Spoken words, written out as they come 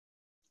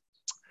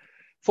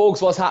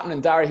Folks, what's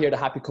happening? Dara here, the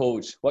Happy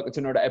Coach. Welcome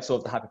to another episode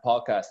of the Happy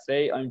Podcast.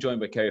 Today, I'm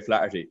joined by Kerry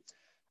Flaherty.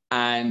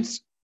 And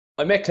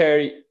I met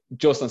Kerry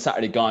just on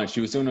Saturday gone.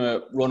 She was doing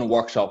a running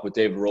workshop with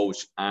David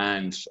Roach,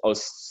 and I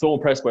was so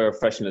impressed by her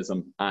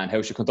professionalism and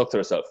how she conducted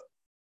herself.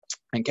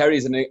 And Kerry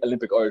is an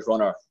Olympic Irish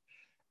runner,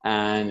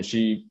 and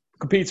she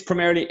competes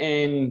primarily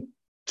in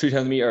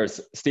 3,000 meters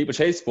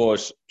steeplechase,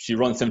 but she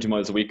runs 70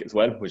 miles a week as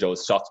well, which I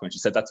was shocked when she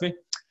said that to me.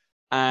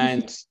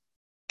 And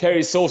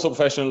Kerry's so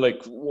professional.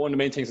 Like, one of the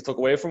main things I took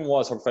away from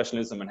was her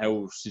professionalism and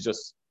how she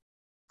just,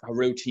 her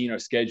routine, her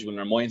schedule, and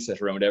her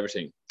mindset around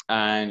everything.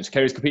 And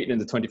Kerry's competing in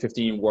the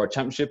 2015 World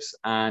Championships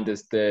and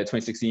is the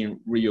 2016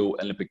 Rio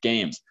Olympic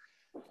Games.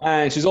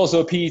 And she's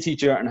also a PE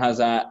teacher and has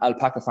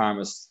alpaca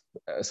farms,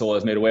 so I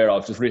was made aware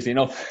of just recently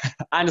enough.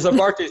 And it's her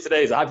birthday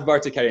today, so happy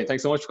birthday, Kerry, and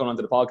thanks so much for coming on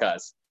to the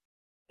podcast.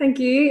 Thank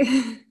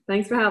you.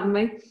 Thanks for having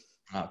me.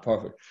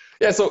 Perfect.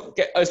 Yeah, so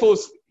I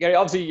suppose, Kerry,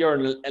 obviously you're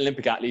an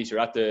Olympic athlete.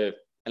 You're at the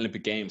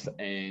Olympic Games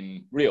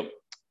in Rio.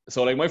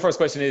 So, like, my first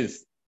question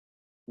is,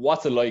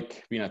 what's it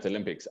like being at the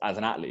Olympics as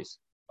an athlete?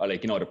 Or,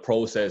 like, you know, the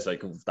process,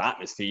 like the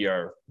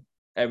atmosphere,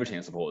 everything,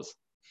 I suppose.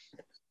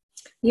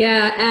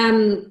 Yeah.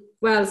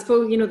 Well, I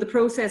suppose, you know, the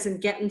process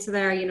and getting to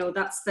there, you know,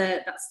 that's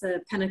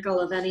the pinnacle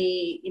of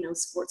any, you know,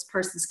 sports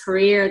person's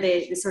career.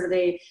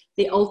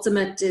 The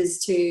ultimate is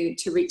to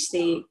reach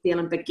the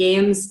Olympic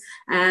Games.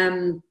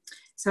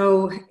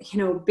 So, you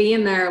know,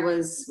 being there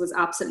was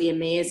absolutely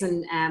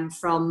amazing.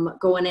 From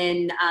going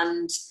in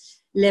and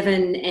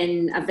living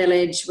in a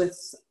village with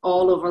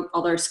all over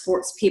other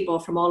sports people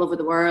from all over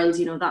the world,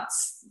 you know,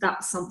 that's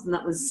something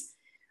that was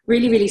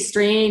really, really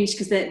strange,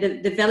 because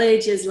the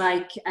village is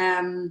like,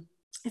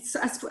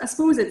 I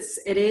suppose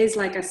it is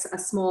like a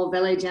small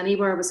village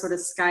anywhere with sort of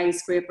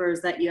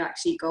skyscrapers that you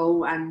actually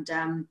go and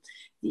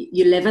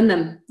you live in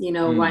them, you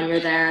know, while you're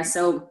there.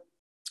 So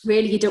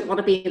really, you don't want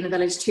to be in the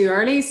village too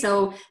early.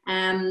 So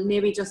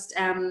maybe just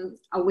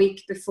a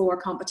week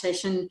before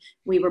competition,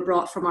 we were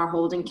brought from our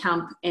holding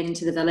camp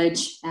into the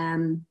village.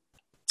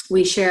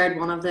 We shared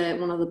one of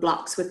the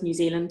blocks with New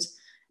Zealand.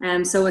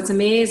 So it's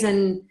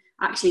amazing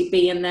actually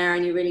being there,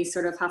 and you really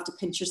sort of have to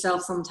pinch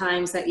yourself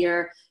sometimes that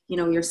you're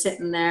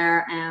sitting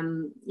there,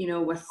 you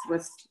know, with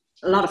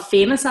a lot of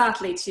famous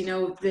athletes, you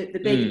know, the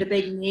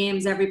big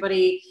names,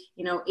 everybody,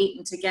 you know,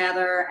 eating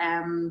together,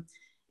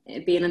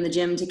 being in the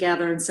gym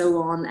together and so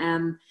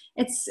on.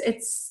 It's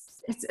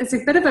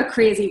a bit of a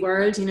crazy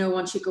world, you know,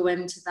 once you go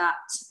into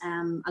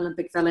that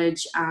Olympic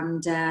village,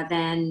 and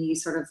then you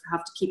sort of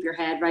have to keep your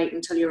head right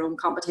until your own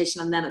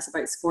competition, and then it's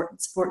about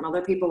supporting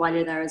other people while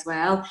you're there as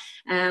well.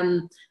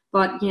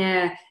 But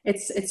yeah,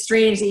 it's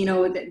strange that, you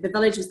know, the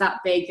village was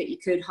that big that you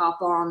could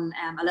hop on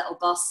a little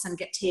bus and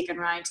get taken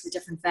around to the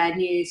different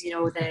venues, you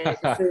know,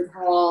 the food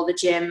hall, the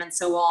gym, and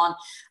so on.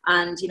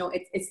 And, you know,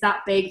 it's that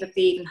big that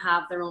they even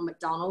have their own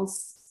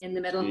McDonald's in the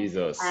middle.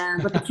 Jesus.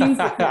 But the queues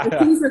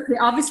were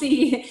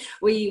obviously,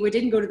 we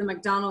didn't go to the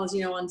McDonald's,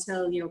 you know,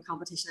 until, you know,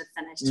 competition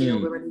had finished. You know,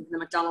 we were leaving the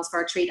McDonald's for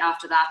a treat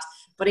after that.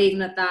 But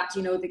even at that,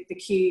 you know, the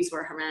queues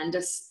were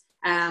horrendous.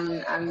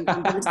 And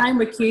by the time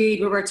we queued,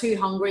 we were too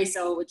hungry,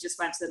 so we just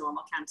went to the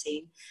normal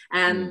canteen.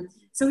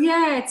 So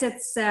yeah,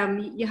 it's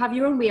you have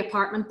your own wee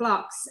apartment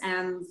blocks,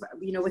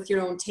 you know, with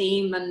your own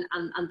team, and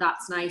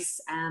that's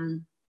nice.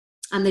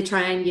 And they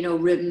try and, you know,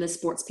 room the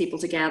sports people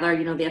together,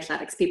 you know, the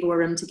athletics people were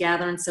roomed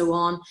together and so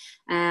on.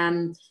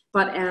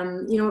 But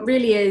you know, it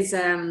really is,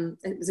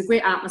 it was a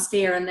great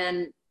atmosphere. And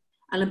then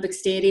Olympic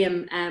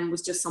Stadium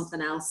was just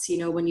something else, you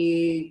know, when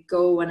you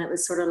go, and it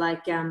was sort of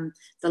like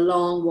the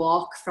long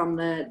walk from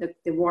the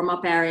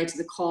warm-up area to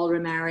the call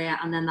room area,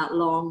 and then that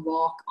long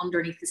walk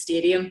underneath the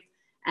stadium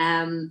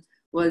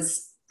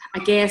was, I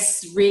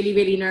guess, really,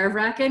 really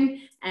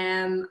nerve-wracking,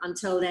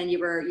 until then you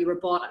were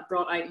brought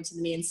out into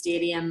the main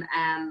stadium,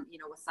 you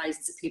know, with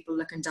thousands of people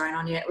looking down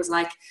on you. It was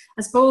like,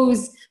 I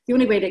suppose the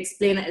only way to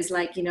explain it is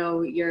like, you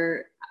know,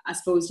 I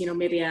suppose, you know,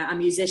 maybe a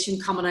musician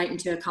coming out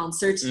into a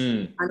concert,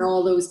 and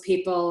all those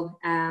people,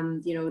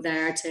 you know,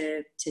 there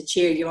to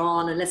cheer you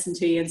on and listen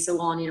to you and so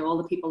on, you know, all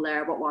the people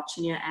there but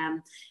watching you.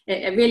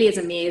 It really is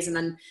amazing.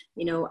 And,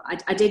 you know,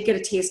 I did get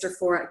a taster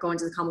for it going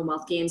to the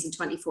Commonwealth Games in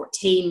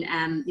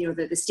 2014. You know,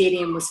 the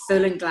stadium was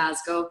full in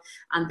Glasgow.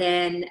 And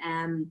then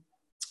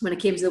when it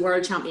came to the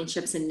World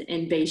Championships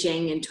in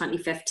Beijing in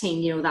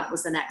 2015, you know, that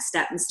was the next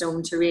stepping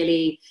stone to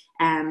really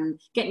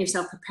getting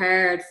yourself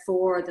prepared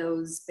for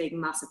those big,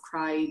 massive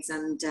crowds,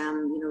 and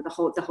you know, the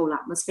whole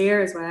atmosphere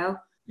as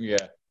well.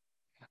 Yeah,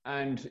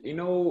 and you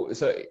know,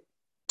 so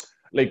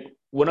like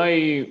when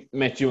I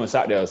met you on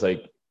Saturday, I was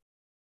like,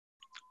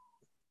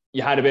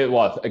 you had a bit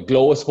a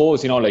glow, I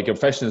suppose. You know, like your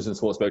professionalism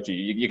is about you.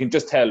 You can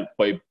just tell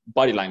by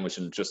body language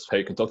and just how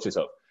you conduct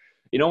yourself.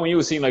 You know, when you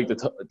were seeing like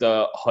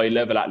the high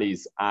level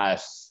athletes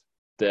at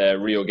the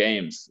Rio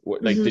Games,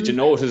 like, did you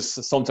notice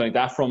something like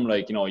that from,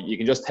 like, you know, you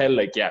can just tell,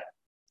 like, yeah,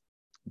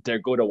 they're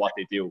good at what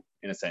they do,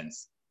 in a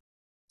sense?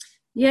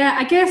 Yeah,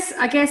 I guess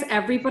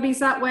everybody's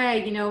that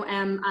way,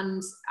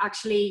 and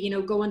actually,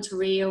 going to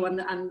Rio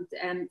and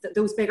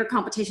those bigger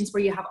competitions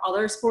where you have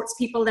other sports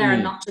people there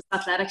and Mm, not just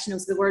athletics. So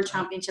the World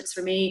Championships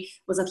for me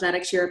was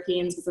athletics,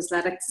 Europeans was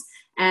athletics.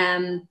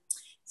 Um,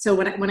 so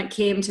when it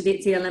came to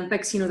the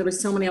Olympics, there was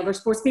so many other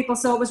sports people.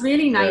 So it was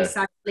really yeah, nice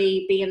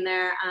actually being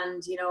there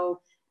and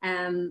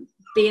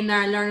being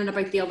there and learning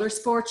about the other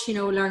sports.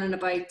 Learning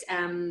about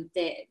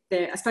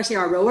the especially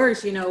our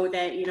rowers.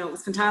 It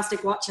was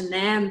fantastic watching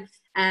them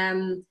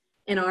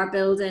in our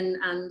building,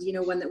 and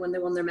when they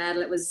won their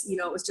medal, it was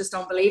just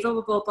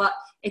unbelievable. But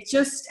it's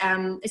just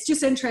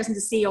interesting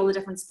to see all the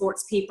different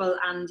sports people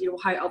and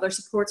how other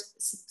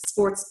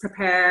sports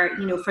prepare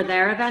for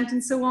their event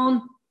and so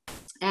on.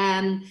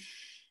 um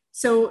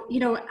so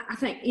I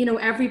think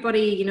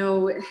everybody,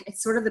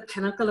 it's sort of the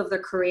pinnacle of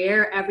their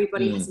career.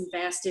 Everybody has mm,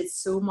 invested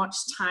so much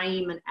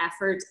time and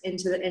effort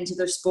into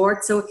their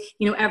sport, so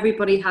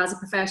everybody has a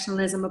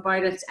professionalism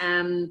about it.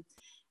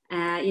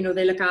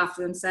 They look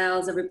after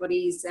themselves.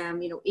 Everybody's,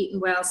 eating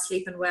well,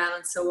 sleeping well,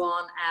 and so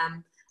on.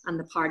 And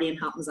the partying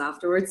happens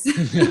afterwards.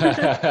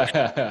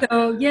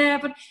 So yeah,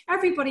 but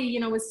everybody,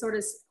 is sort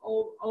of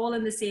all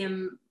in the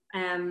same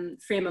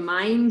frame of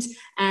mind.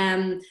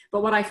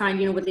 But what I find,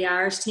 with the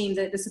Irish team,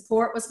 the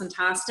support was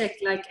fantastic.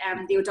 Like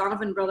the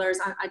O'Donovan brothers,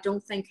 I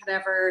don't think had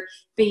ever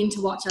been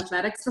to watch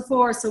athletics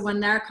before. So when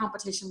their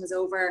competition was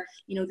over,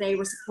 they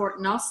were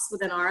supporting us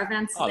within our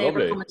events. So oh,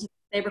 lovely.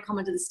 they were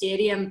coming to the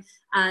stadium,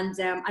 and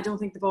I don't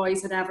think the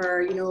boys had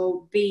ever,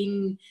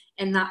 been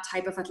in that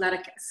type of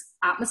athletic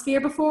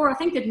atmosphere before. I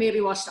think they'd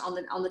maybe watched it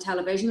on the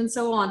television and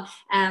so on.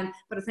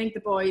 But I think the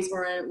boys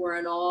were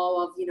in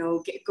awe of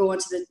going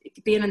to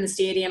being in the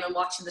stadium and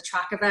watching the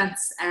track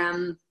events.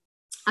 And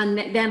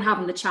then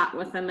having the chat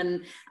with them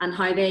and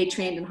how they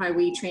trained and how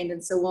we trained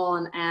and so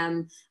on.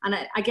 And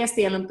I guess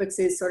the Olympics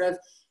is sort of,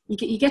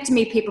 you get to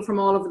meet people from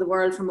all over the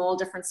world, from all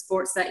different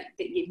sports that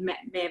you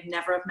may have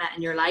never have met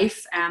in your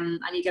life. And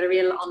you get a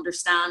real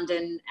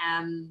understanding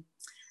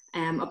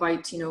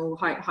about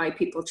how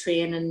people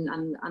train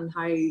and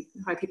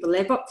how people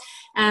live. But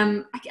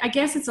I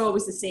guess it's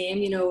always the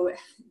same.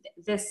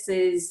 This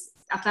is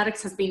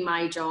athletics has been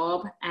my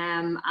job,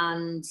 and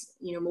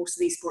most of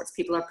these sports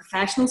people are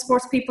professional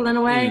sports people in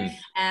a way.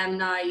 Mm.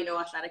 Now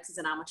athletics is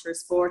an amateur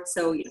sport,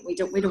 so we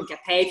don't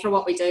get paid for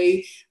what we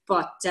do,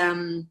 but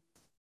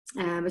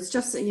it's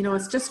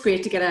just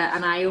great to get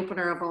an eye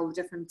opener of all the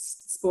different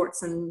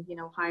sports and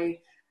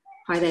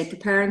how they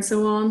prepare and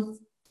so on.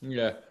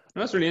 Yeah,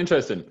 that's really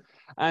interesting.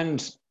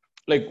 And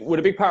like, with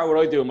a big part of what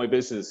I do in my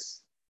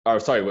business, or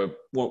sorry, with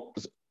one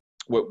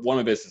of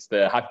my business,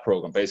 the Happy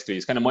Program, basically,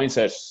 is kind of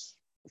mindset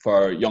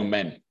for young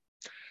men.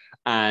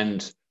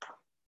 And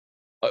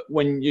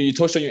when you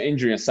touched on your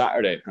injury on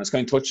Saturday, I was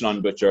kind of touching on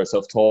about your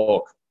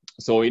self-talk.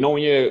 So,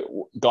 when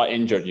you got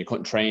injured and you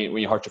couldn't train,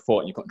 when you hurt your foot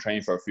and you couldn't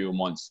train for a few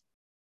months,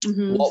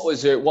 Mm-hmm. what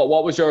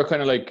was your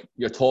kind of like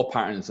your thought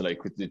patterns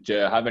like? Did you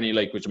have any,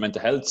 like, with your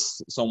mental health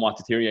somewhat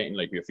deteriorating,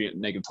 like you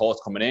feeling negative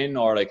thoughts coming in,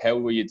 or like how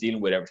were you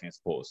dealing with everything, I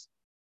suppose?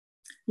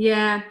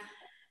 Yeah.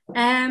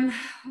 Um,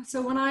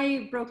 so when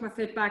I broke my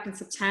foot back in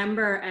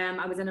September,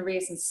 I was in a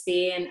race in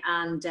Spain,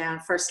 and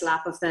first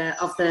lap of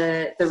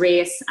the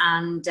race,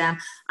 and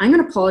I'm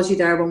going to pause you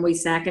there 1 wee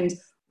second.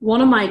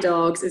 One of my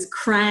dogs is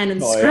crying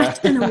and Oh yeah.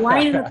 scratching and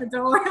whining at the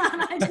door,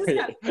 and I just got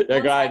You're 1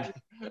 second. glad.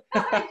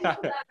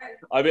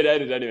 I've been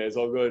edited anyway, it's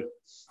all good.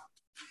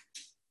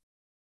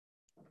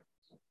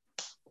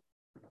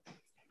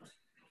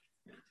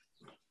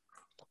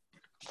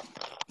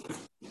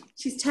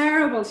 She's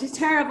terrible. She's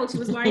terrible. She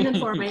was whining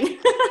for me.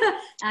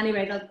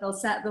 Anyway, they'll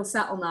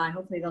settle now.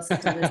 Hopefully, they'll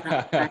settle this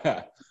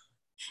now.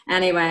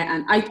 Anyway,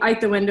 and out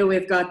the window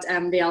we've got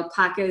the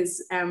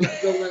alpacas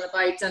rolling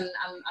about and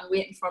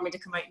waiting for me to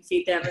come out and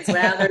feed them as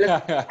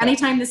well.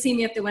 Anytime they see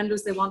me at the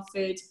windows, they want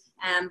food.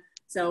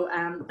 So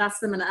that's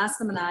the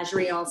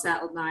menagerie all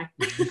settled now.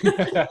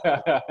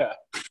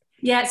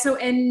 Yeah. So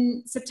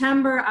in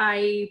September,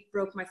 I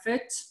broke my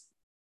foot.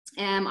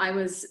 I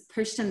was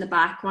pushed in the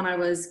back when I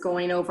was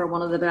going over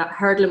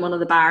hurdling one of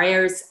the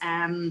barriers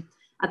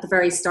at the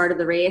very start of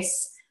the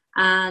race,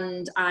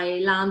 and I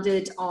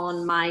landed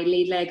on my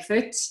lead leg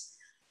foot.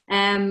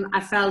 I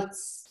felt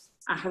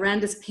a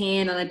horrendous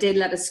pain, and I did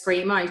let a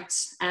scream out,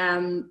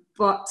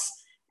 but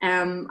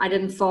I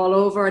didn't fall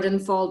over, I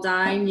didn't fall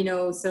down,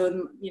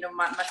 so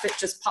my foot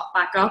just popped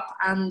back up.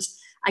 And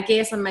I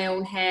guess in my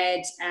own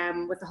head,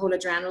 with the whole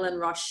adrenaline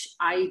rush,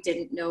 I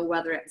didn't know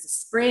whether it was a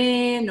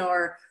sprain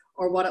or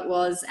what it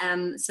was.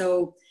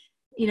 So,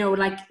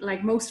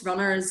 like most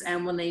runners,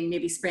 when they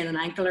maybe sprain an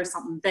ankle or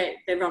something,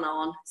 they run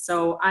on.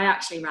 So I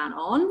actually ran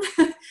on.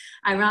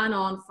 I ran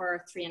on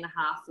for 3.5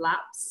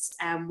 laps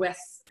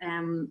with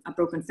a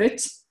broken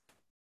foot.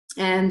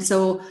 And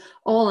so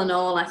all in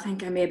all, I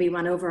think I maybe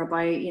went over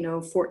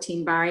about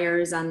 14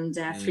 barriers and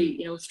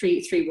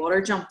three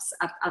water jumps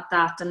at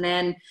that, and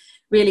then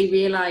really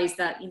realized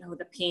that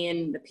the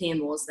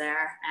pain was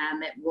there,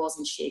 and it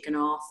wasn't shaken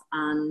off.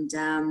 And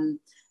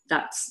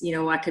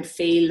I could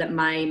feel that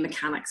my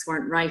mechanics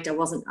weren't right. I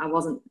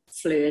wasn't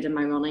fluid in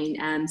my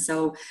running.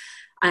 So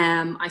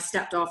I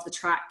stepped off the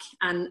track,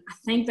 and I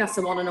think that's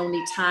the one and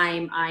only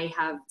time I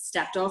have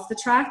stepped off the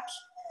track.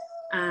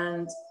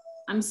 And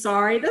I'm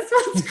sorry, this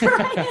one's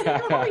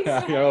crying.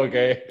 You're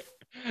okay.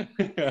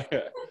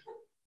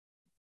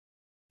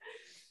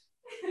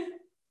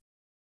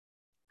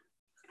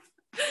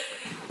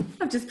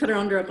 I've just put her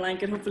under a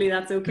blanket. Hopefully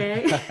that's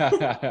okay.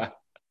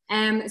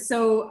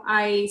 So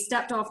I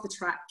stepped off the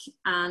track,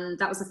 and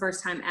that was the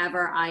first time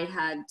ever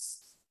I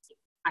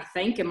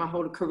think in my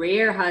whole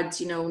career had,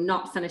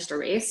 not finished a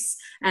race.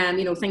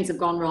 Things have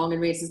gone wrong in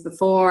races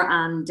before,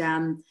 and,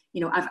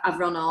 I've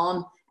run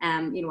on.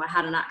 I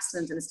had an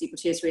accident in a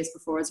steeplechase race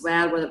before as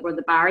well, where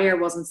the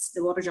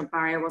water jump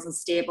barrier wasn't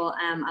stable,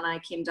 and I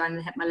came down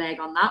and hit my leg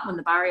on that when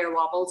the barrier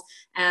wobbled,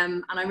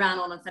 and I ran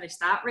on and finished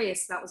that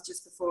race. That was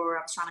just before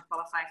I was trying to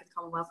qualify for the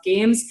Commonwealth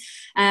Games.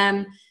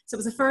 So it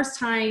was the first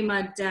time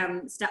I'd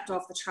stepped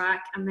off the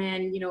track, and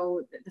then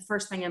the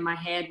first thing in my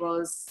head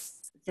was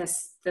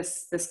this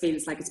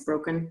feels like it's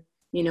broken.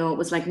 It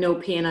was like no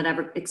pain I'd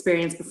ever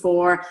experienced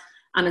before,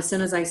 and as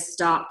soon as I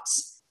stopped,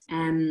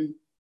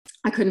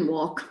 I couldn't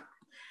walk.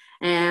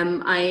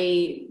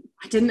 I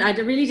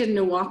really didn't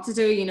know what to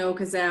do,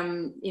 because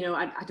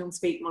I don't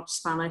speak much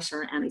Spanish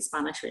or any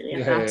Spanish really.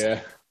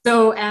 Yeah.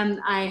 So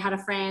I had a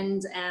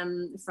friend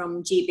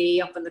from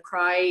GB up in the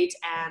crowd,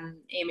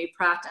 Amy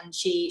Pratt, and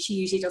she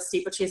usually does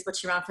steeplechase, but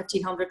she ran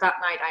 1500 that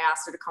night. I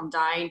asked her to come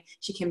down.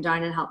 She came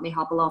down and helped me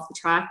hobble off the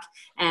track.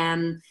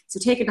 So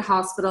taken to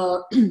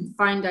hospital,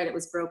 found out it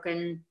was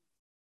broken.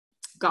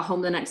 Got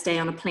home the next day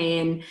on a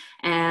plane,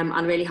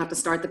 and really had to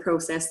start the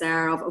process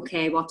there of,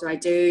 okay, what do I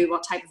do?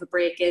 What type of a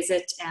break is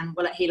it?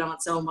 Will it heal on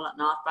its own? Will it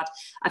not? But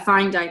I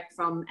found out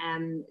from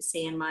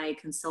seeing my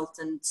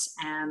consultant,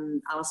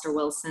 Alistair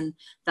Wilson,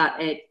 that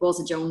it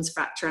was a Jones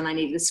fracture and I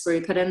needed a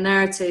screw put in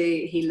there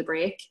to heal the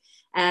break.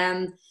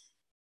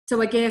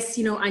 So I guess,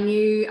 I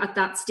knew at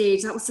that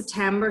stage, that was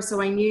September,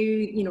 so I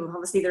knew,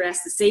 obviously the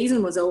rest of the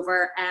season was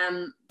over.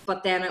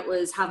 But then it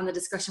was having the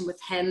discussion with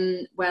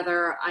him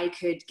whether I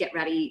could get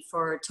ready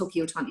for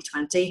Tokyo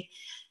 2020.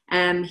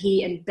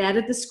 He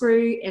embedded the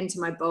screw into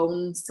my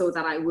bone so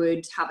that I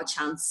would have a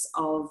chance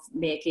of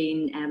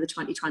making the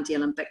 2020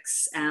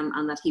 Olympics,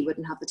 and that he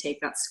wouldn't have to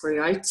take that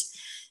screw out.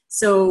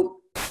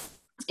 So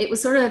it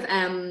was sort of,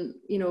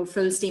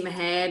 full steam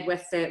ahead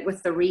with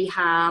the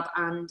rehab.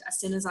 And as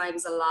soon as I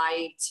was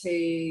allowed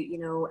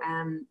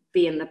to,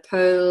 be in the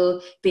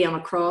pool, be on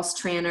a cross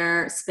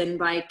trainer, spin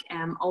bike,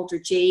 Alter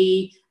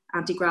G,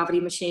 anti-gravity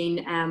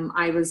machine,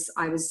 I was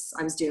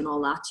doing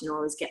all that. I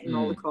was getting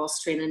all the cross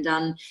training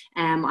done.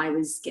 I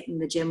was getting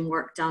the gym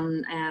work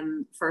done.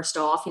 First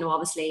off,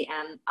 obviously,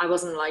 I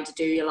wasn't allowed to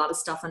do a lot of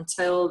stuff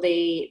until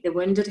the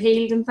wound had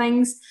healed and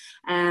things.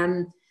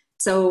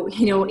 So,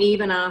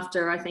 even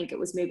after, I think it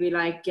was maybe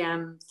like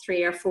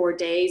 3 or 4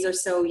 days or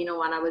so,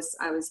 when I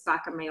was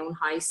back in my own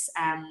house,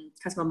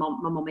 because my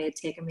mum had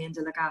taken me in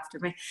to look after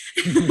me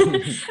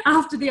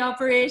after the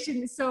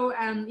operation. So,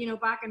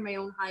 back in my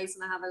own house,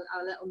 and I have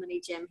a little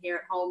mini gym here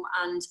at home,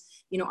 and,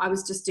 I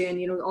was just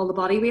doing, all the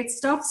body weight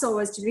stuff. So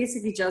I was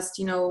basically just,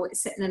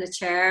 sitting in a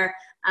chair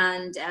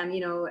and,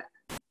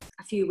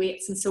 a few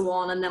weights and so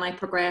on, and then I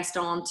progressed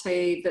on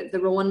to the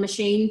rowing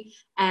machine,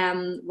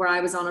 where I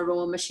was on a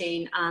rowing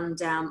machine,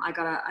 and I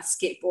got a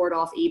skateboard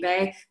off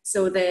eBay.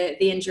 So the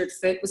injured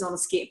foot was on a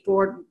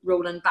skateboard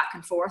rolling back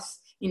and forth,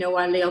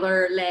 while the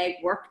other leg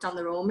worked on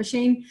the rowing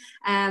machine.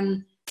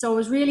 So I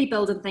was really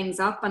building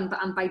things up,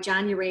 and by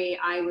January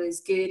I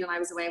was good, and I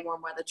was away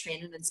warm weather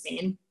training in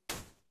Spain.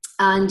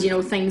 And,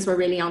 things were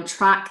really on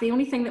track. The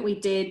only thing that we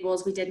did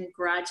was we didn't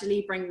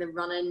gradually bring the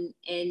running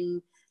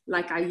in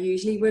like I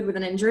usually would with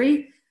an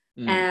injury.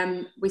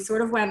 We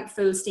sort of went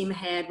full steam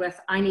ahead with,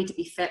 I need to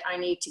be fit, I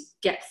need to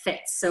get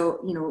fit, so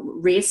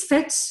race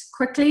fit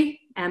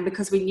quickly,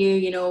 because we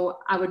knew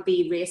I would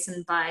be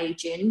racing by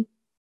June.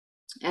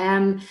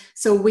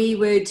 So we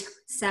would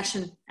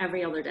session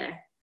every other day,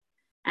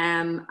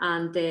 and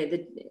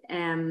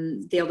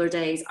the other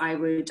days I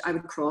would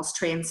cross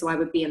train. So I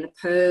would be in the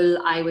pool,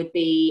 I would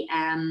be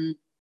on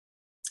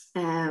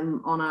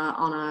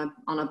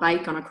a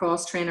bike, on a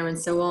cross trainer, and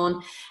so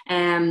on.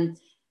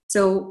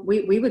 So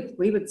we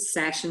would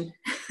session.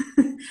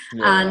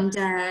 Yeah. And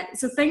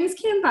so things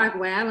came back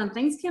well, and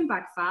things came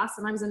back fast,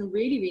 and I was in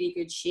really, really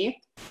good shape.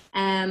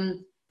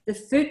 The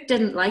foot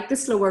didn't like the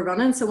slower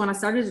running, so when I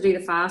started to do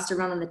the faster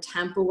running, the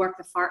tempo work,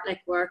 the fartlek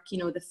work,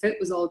 the foot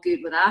was all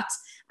good with that.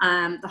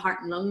 The heart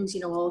and lungs,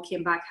 all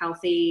came back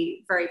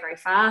healthy very, very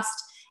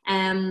fast.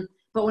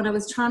 But when I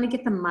was trying to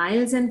get the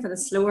miles in for the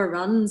slower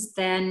runs,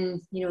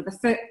 then,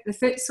 the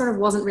foot sort of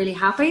wasn't really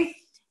happy.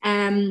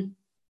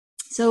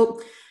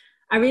 So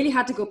I really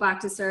had to go back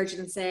to the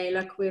surgeon and say,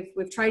 look,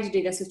 we've tried to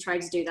do this, we've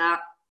tried to do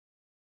that.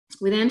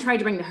 We then tried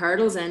to bring the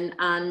hurdles in,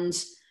 and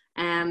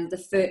the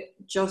foot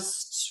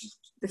just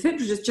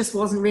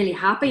wasn't really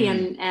happy.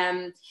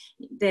 And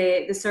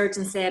the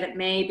surgeon said it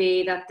may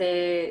be that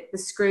the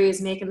screw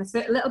is making the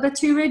foot a little bit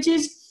too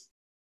rigid.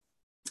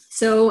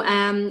 So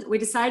we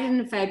decided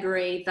in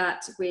February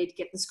that we'd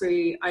get the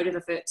screw out of the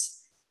foot,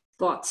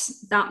 but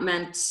that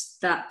meant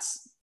that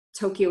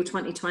Tokyo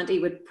 2020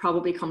 would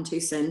probably come too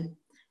soon.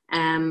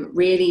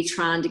 Really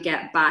trying to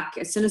get back.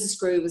 As soon as the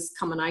screw was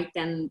coming out,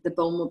 then the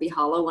bone would be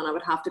hollow and I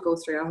would have to go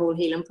through a whole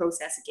healing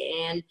process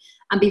again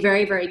and be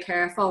very, very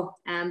careful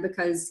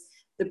because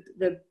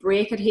the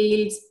break had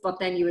healed, but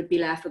then you would be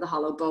left with a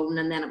hollow bone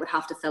and then it would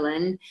have to fill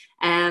in.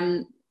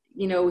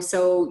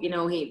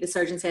 The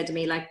surgeon said to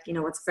me, like,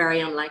 it's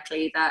very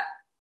unlikely that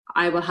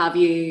I will have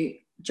you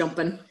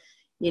jumping.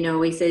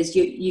 He says,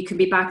 you can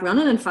be back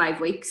running in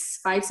 5 weeks,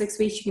 6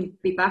 weeks, you can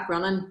be back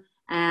running.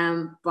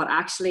 But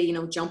actually,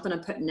 jumping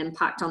and putting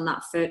impact on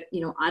that foot,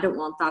 I don't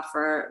want that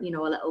for, a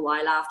little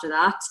while after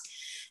that.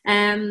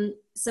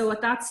 So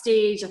at that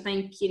stage, I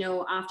think,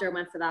 after I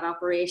went for that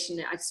operation,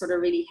 I sort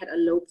of really hit a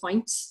low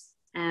point,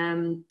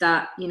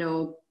 that,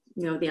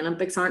 the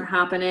Olympics aren't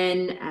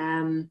happening.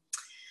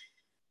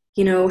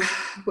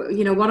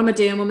 What am I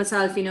doing with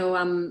myself?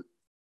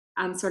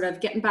 I'm sort of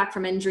getting back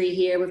from injury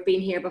here. We've been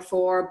here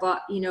before,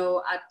 but,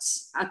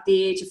 at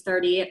the age of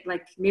 38,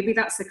 like maybe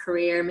that's the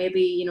career.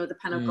 Maybe, the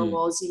pinnacle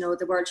was,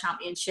 the World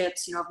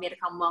Championships, I've made a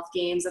Commonwealth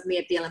Games, I've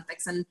made the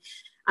Olympics and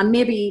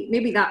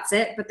maybe that's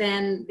it. But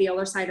then the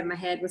other side of my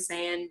head was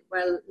saying,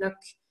 well, look,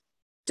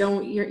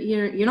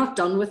 you're not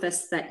done with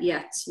this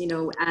yet.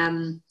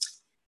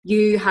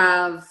 You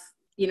have,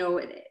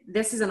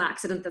 this is an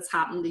accident that's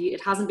happened.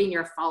 It hasn't been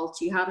your fault.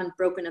 You haven't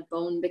broken a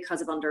bone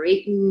because of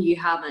undereating. You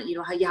haven't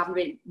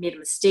made a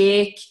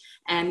mistake.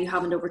 You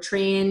haven't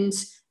overtrained.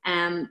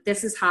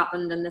 This has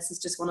happened, and this is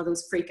just one of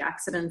those freak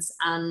accidents.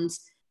 And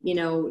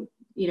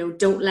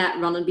don't let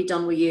running be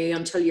done with you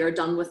until you're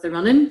done with the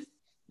running.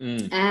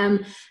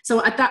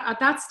 So at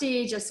that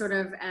stage, I sort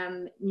of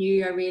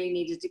knew I really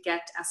needed to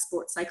get a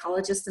sports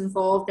psychologist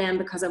involved then,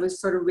 because I was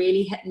sort of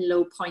really hitting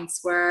low points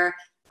where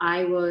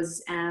I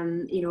was,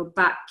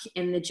 back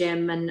in the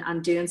gym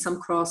and doing some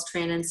cross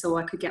training so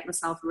I could get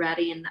myself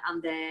ready and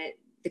the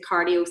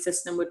cardio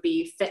system would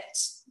be fit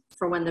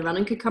for when the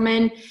running could come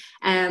in.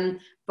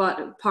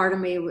 But part of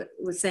me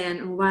was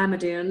saying, why am I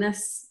doing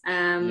this?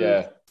 I'm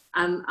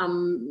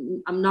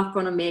not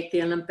going to make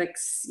the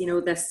Olympics,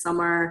 this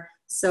summer.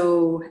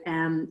 So,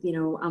 and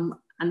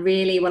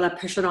really, will I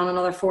push it on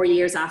another 4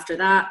 years after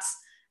that?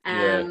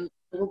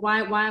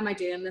 Why am I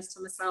doing this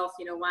to myself?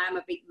 Why am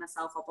I beating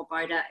myself up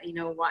about it?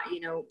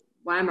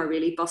 Why am I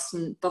really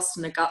busting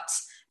a gut?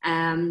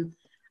 And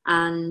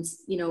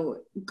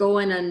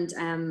going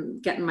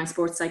and getting my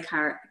sports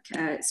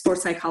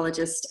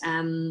psychologist,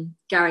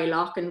 Gary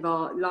Locke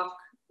involved.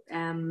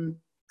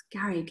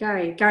 Gary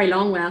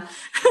Longwell.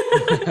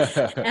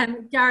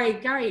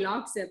 Gary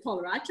Locke's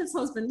Paul Radcliffe's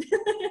husband.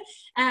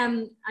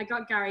 I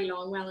got Gary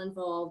Longwell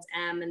involved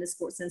in the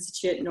Sports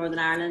Institute in Northern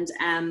Ireland,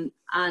 and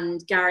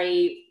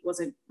Gary was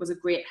a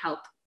great help.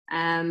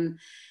 The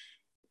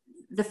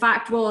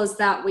fact was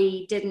that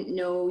we didn't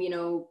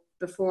know,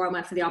 before I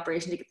went for the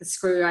operation to get the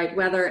screw out,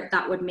 whether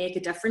that would make a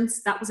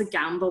difference. That was a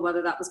gamble,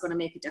 whether that was going to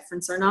make a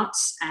difference or not.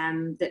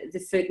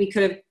 The foot, we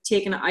could have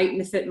taken it out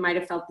and the foot might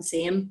have felt the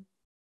same.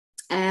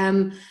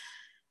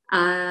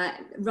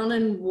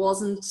 Running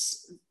wasn't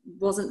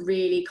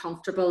really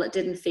comfortable. It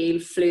didn't feel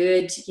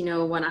fluid,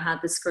 when I had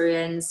the screw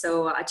in.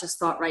 So I just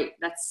thought, right,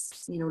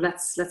 let's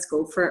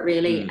go for it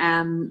really.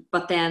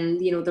 But then,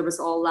 there was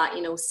all that,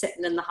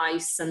 sitting in the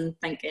house and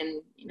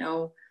thinking,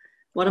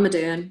 what am I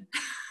doing?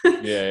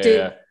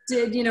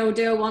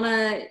 Do I want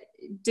to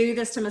do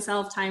this to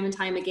myself time and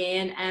time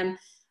again? And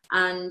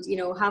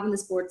having the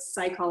sports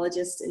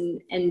psychologist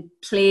in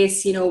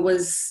place,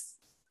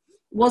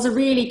 was a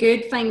really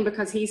good thing,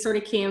 because he sort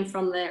of came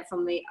from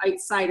the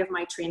outside of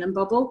my training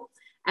bubble,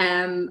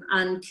 and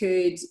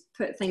could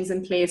put things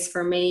in place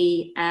for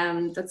me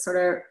that sort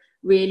of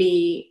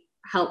really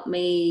helped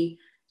me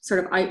sort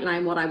of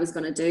outline what I was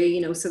going to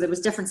do. So there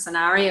was different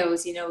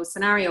scenarios.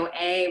 Scenario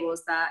A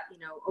was that,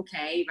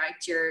 okay, right,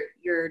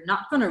 you're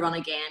not going to run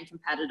again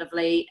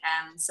competitively.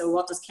 So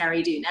what does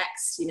Kerry do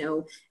next?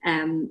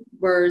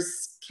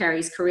 Where's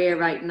Kerry's career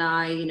right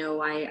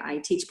now?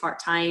 I teach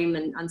part-time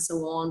and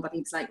so on, but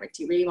he's like, right,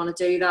 do you really want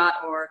to do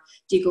that? Or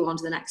do you go on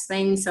to the next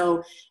thing?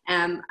 So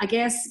I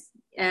guess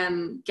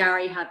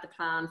Gary had the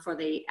plan for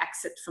the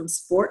exit from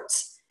sport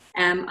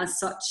as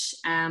such,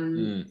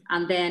 and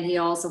then he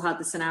also had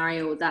the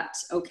scenario that,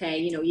 okay,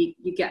 you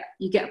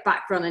get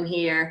back running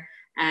here,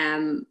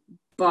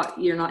 but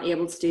you're not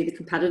able to do the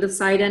competitive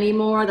side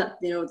anymore, that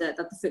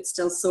that the foot's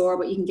still sore,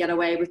 but you can get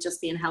away with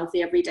just being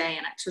healthy every day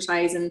and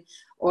exercising.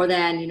 Or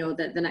then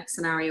the next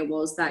scenario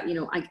was that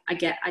I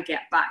get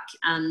back,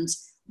 and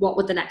what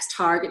would the next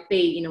target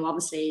be?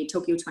 Obviously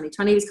Tokyo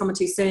 2020 was coming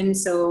too soon.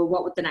 So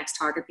what would the next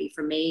target be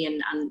for me?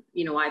 And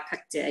I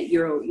picked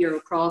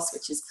Eurocross,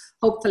 which is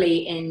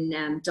hopefully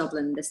in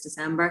Dublin this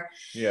December.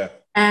 Yeah.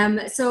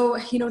 So,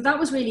 that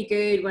was really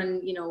good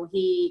when,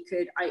 he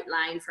could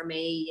outline for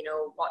me,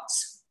 what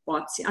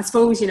I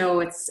suppose,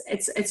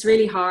 it's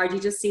really hard. You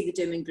just see the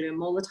doom and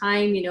gloom all the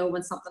time,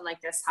 when something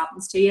like this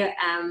happens to you.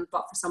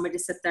 But for somebody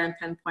to sit there and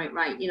pinpoint,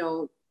 right,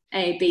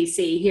 A, B,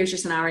 C, here's your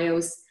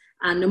scenarios.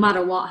 And no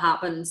matter what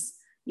happens,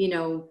 you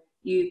know,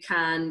 you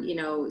can, you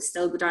know,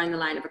 still go down the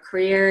line of a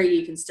career,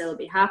 you can still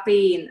be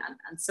happy,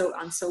 and so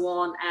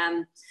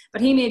on.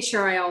 But he made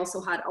sure I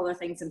also had other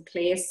things in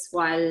place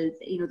while,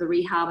 you know, the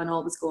rehab and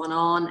all was going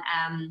on.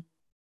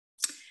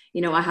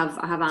 You know, I have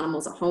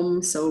animals at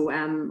home, so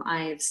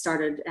I've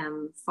started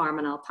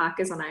farming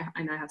alpacas, and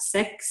I now have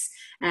 6.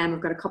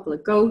 I've got a couple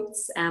of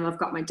goats. I've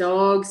got my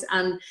dogs,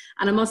 and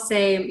I must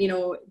say, you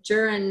know,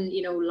 during,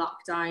 you know,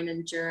 lockdown,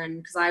 and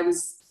because I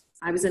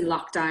was in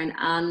lockdown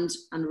and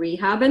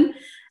rehabbing,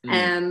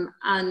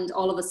 and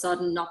all of a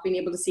sudden not being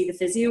able to see the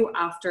physio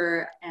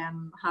after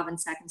having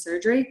second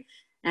surgery.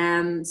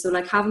 So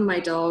like having my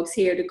dogs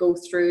here to go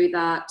through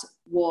that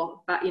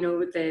walk, but you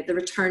know, the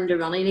return to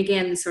running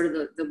again, sort of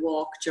the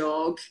walk,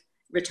 jog,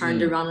 return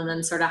to running,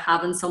 and sort of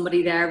having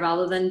somebody there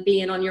rather than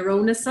being on your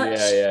own as such.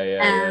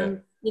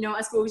 You know,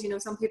 I suppose, you know,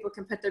 some people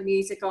can put their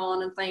music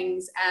on and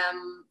things.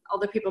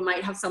 Other people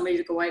might have somebody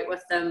to go out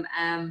with them.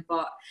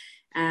 But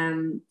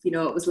you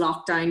know, it was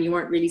lockdown. You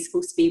weren't really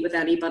supposed to be with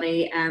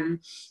anybody.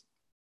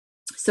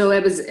 So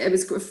it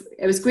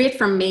was great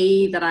for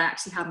me that I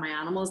actually had my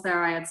animals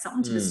there. I had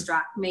something to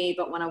distract me,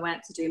 but when I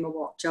went to do my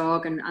walk,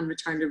 jog, and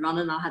returned to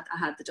running, I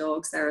had the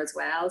dogs there as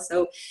well.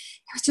 So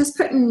I was just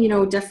putting, you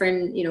know,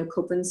 different, you know,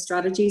 coping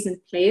strategies in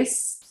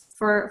place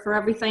for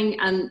everything.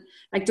 And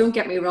like, don't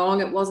get me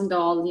wrong, it wasn't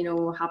all, you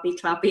know, happy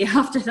clappy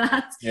after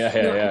that.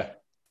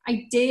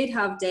 I did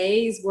have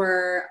days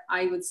where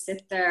I would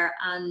sit there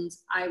and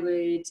I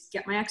would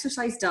get my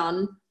exercise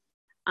done,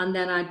 and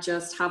then I'd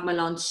just have my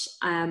lunch,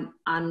 and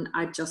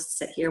I'd just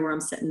sit here where I'm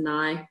sitting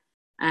now,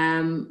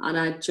 and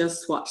I'd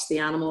just watch the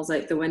animals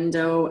out the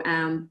window.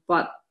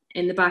 But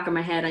in the back of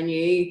my head, I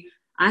knew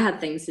I had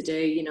things to do.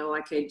 You know,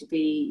 I could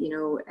be, you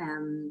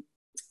know,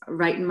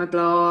 writing my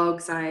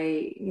blogs.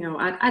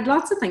 I'd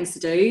lots of things to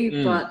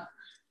do, but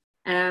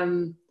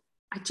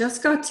I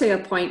just got to a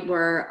point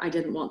where I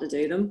didn't want to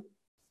do them.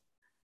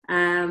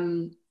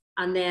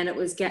 And then it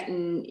was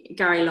getting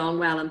Gary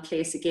Longwell in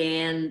place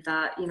again,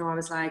 that, you know, I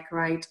was like,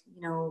 right,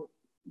 you know,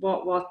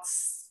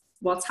 what's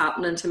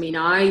happening to me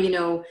now? You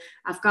know,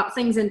 I've got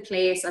things in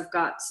place. I've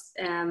got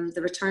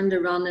the return to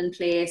run in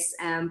place,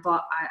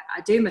 but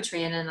I do my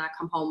training, and I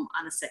come home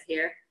and I sit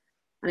here.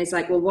 And he's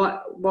like, well,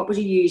 what would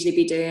you usually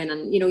be doing?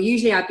 And, you know,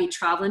 usually I'd be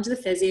traveling to the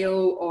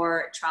physio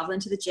or traveling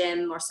to the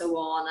gym or so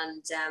on.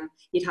 And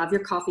you'd have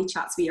your coffee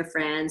chats with your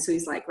friends. So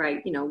he's like,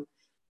 right, you know,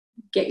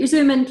 get your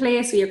Zoom in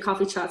place with your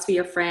coffee chats with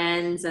your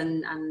friends,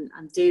 and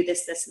do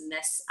this, and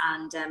this.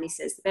 And he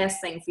says, the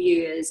best thing for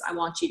you is I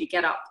want you to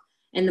get up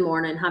in the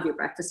morning, have your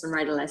breakfast, and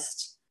write a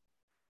list.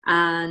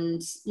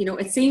 And, you know,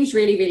 it seems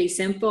really, really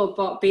simple,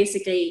 but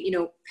basically, you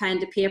know, pen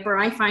to paper,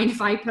 I find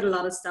if I put a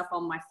lot of stuff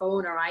on my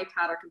phone or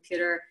iPad or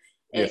computer,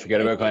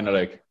 forget about kind of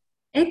like,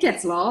 it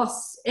gets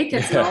lost.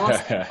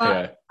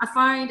 But I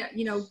find,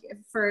 you know,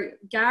 for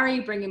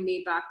Gary bringing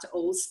me back to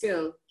old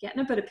school,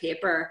 getting a bit of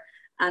paper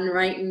and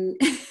writing,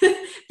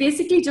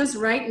 basically just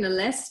writing a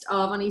list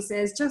of, and he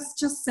says,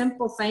 just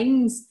simple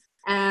things.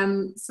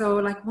 So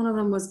like one of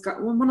them was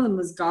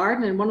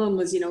gardening, one of them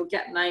was, you know,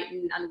 getting out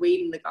and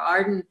weeding the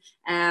garden.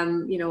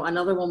 You know,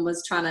 another one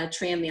was trying to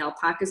train the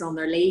alpacas on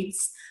their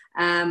leads.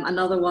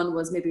 Another one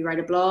was maybe write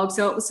a blog.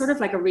 So it was sort of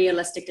like a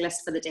realistic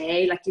list for the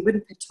day. Like, you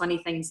wouldn't put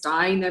 20 things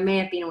down. There may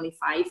have been only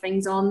 5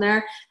 things on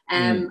there.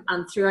 And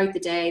throughout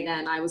the day,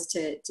 then I was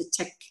to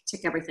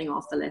tick everything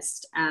off the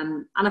list.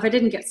 And if I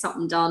didn't get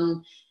something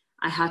done,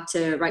 I had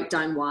to write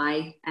down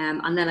why.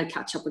 And then I'd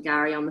catch up with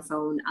Gary on the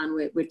phone,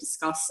 and we'd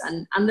discuss.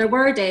 And there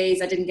were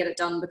days I didn't get it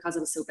done because I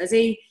was so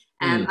busy.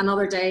 And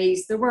other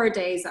days, there were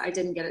days that I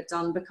didn't get it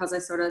done because I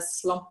sort of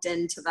slumped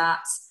into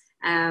that.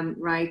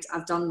 Right,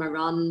 I've done my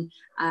run,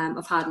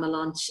 I've had my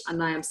lunch, and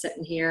now I'm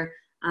sitting here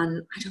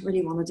and I don't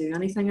really want to do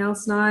anything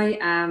else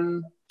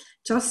now.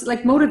 Just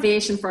like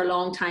motivation for a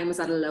long time was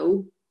at a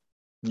low.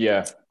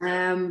 Yeah.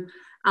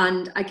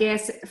 And I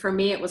guess for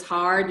me it was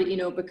hard, you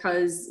know,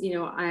 because, you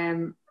know,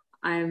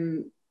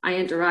 I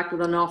interact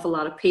with an awful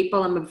lot of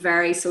people. I'm a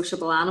very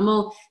sociable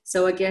animal,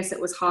 so I guess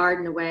it was hard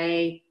in a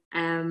way.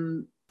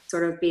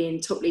 Sort of being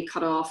totally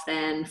cut off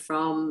then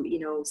from, you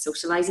know,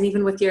 socializing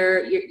even with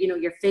your you know,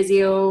 your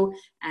physio,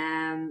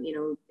 you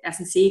know,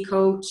 S&C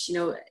coach, you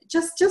know,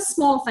 just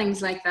small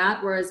things like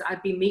that. Whereas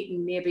I'd be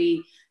meeting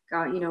maybe,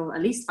 you know,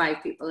 at least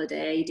 5 people a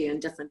day doing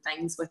different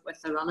things with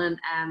the running.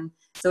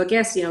 So I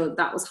guess, you know,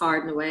 that was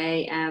hard in a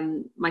way.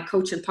 My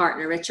coach and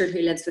partner, Richard, who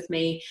lives with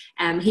me,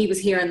 he was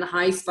here in the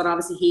house, but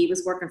obviously he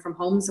was working from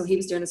home. So he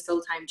was doing his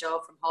full-time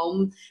job from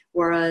home,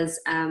 whereas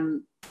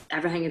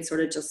everything had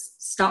sort of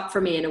just stopped for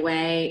me in a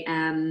way.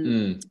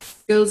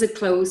 Schools had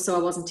closed, so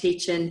I wasn't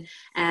teaching.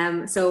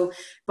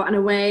 But in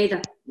a way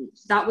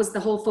that was, the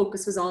whole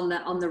focus was on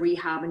the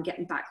rehab and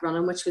getting back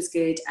running, which was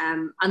good.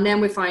 And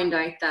then we found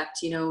out that,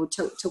 you know,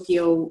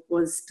 Tokyo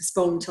was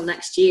postponed till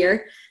next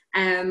year,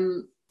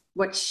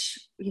 which,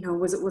 you know,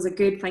 was a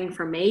good thing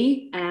for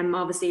me.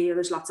 Obviously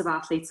there's lots of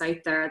athletes out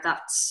there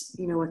that,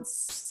 you know,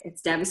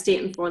 it's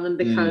devastating for them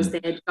because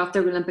they had got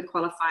their Olympic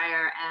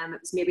qualifier,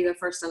 it was maybe their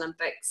first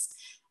Olympics,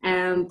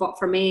 But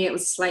for me, it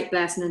was a slight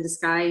blessing in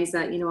disguise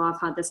that, you know, I've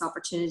had this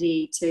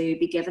opportunity to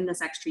be given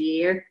this extra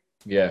year.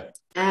 Yeah.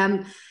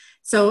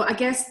 So I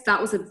guess that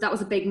was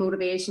a big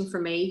motivation for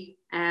me,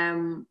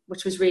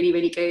 which was really,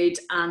 really good.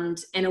 And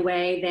in a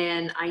way,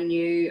 then I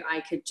knew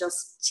I could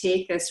just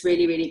take this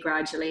really, really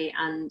gradually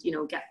and, you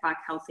know, get back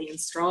healthy and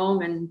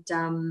strong.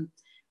 And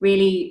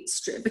really,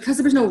 because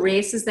there was no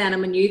races then,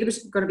 and I knew there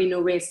was going to be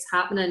no races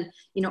happening,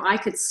 you know, I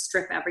could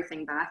strip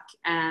everything back.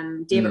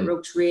 David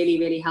Roach really,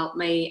 really helped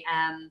me,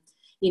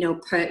 you know,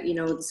 put, you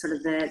know,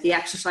 the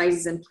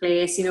exercises in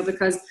place, you know,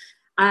 because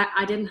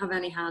I didn't have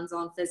any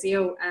hands-on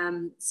physio.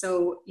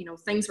 So, you know,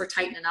 things were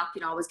tightening up.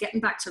 You know, I was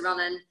getting back to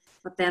running,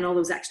 but then all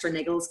those extra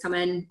niggles come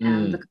in,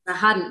 because I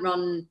hadn't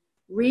run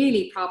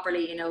really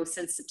properly, you know,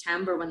 since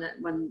September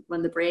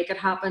when the break had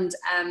happened.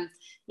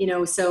 You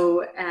know,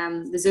 so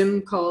the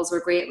Zoom calls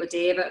were great with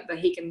David, but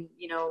he can,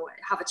 you know,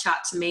 have a chat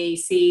to me,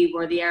 see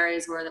where the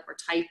areas were that were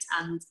tight,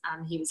 and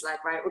he was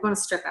like, right, we're going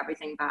to strip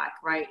everything back,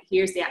 right?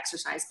 Here's the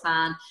exercise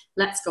plan.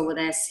 Let's go with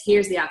this.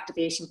 Here's the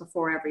activation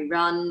before every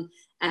run.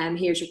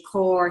 Here's your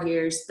core,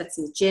 here's bits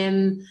of the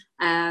gym.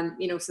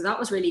 You know, so that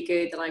was really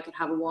good that I could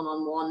have a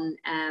one-on-one,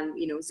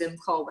 you know, Zoom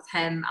call with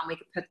him, and we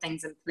could put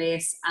things in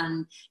place.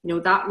 And, you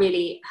know, that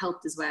really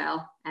helped as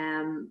well.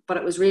 But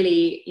it was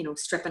really, you know,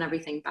 stripping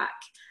everything back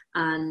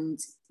and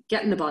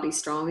getting the body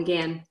strong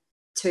again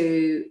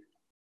to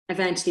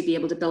eventually be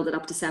able to build it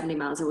up to 70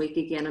 miles a week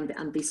again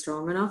and be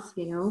strong enough,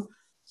 you know?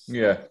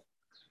 Yeah.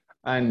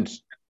 And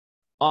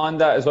on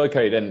that as well,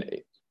 Kerry, then,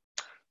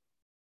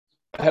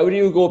 how do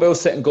you go about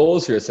setting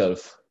goals for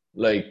yourself?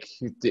 Like,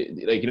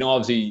 you know,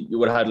 obviously you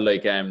would have had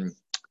like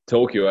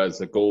Tokyo as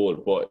a goal,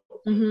 but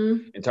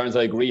in terms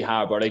of like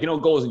rehab or like, you know,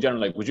 goals in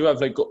general, like would you have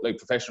like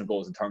professional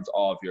goals in terms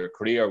of your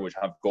career? Would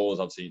you have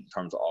goals obviously in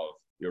terms of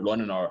your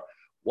running, or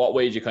what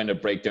way do you kind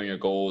of break down your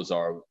goals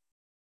or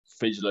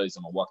visualize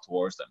them or work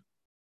towards them?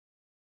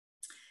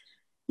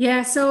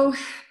 Yeah, so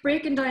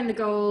breaking down the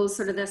goals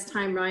sort of this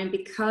time round,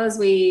 because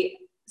we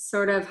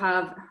sort of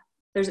have,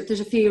 there's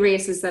a few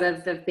races that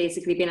have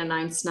basically been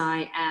announced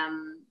now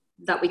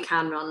that we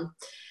can run.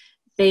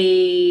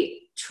 The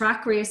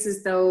track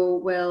races, though,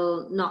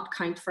 will not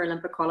count for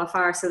Olympic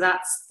qualifier, so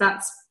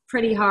that's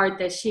pretty hard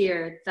this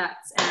year. That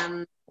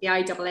the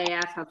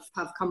IAAF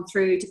have come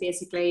through to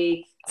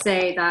basically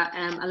say that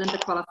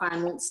Olympic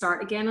qualifying won't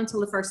start again until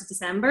the 1st of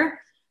December.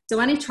 So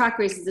any track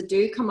races that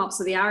do come up,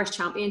 so the Irish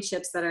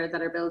Championships that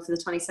are billed for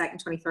the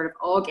 22nd, 23rd of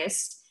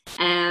August,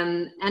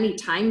 any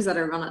times that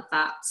are run at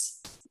that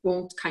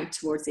won't count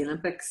towards the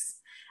Olympics.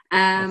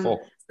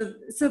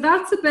 So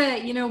that's a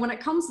bit, you know, when it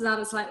comes to that,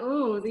 it's like,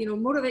 oh, you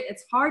know,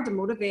 it's hard to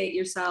motivate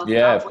yourself.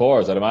 Yeah, of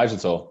course, I'd imagine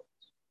so.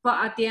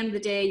 But at the end of the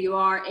day, you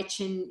are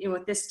itching, you know,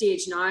 at this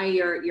stage now,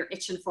 you're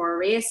itching for a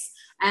race.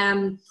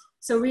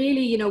 So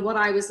really, you know, what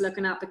I was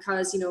looking at,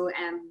 because, you know,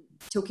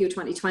 Tokyo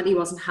 2020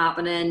 wasn't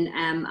happening,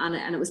 and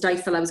it was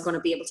doubtful I was going to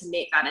be able to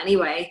make that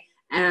anyway.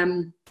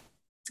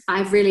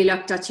 I've really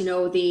looked at, you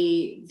know,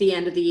 the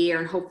end of the year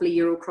and hopefully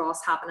Eurocross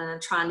happening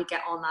and trying to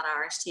get on that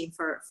Irish team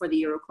for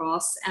the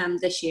Eurocross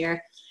this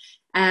year.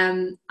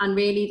 And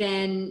really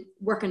then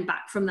working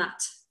back from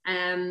that.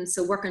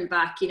 So working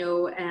back, you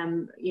know,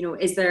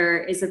 is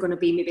there going to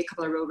be maybe a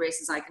couple of road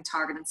races I can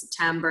target in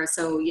September?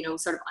 So, you know,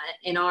 sort of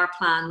in our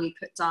plan, we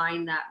put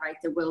down that, right,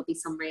 there will be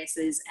some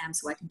races,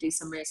 so I can do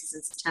some races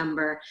in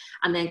September.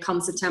 And then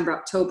come September,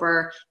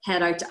 October,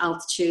 head out to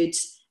altitude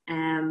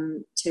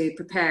to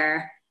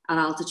prepare at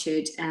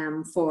altitude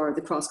for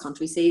the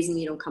cross-country season,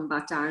 you know, come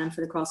back to Ireland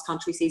for the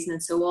cross-country season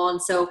and so on.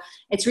 So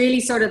it's really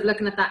sort of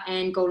looking at that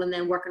end goal and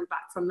then working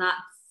back from that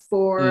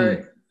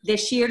for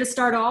this year to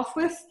start off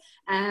with.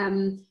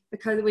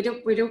 Because we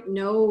don't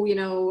know, you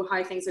know,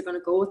 how things are going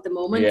to go at the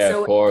moment. Yeah,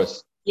 so, of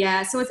course.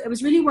 Yeah, so it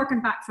was really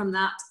working back from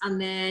that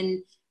and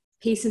then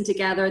piecing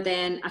together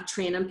then a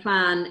training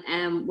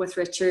plan with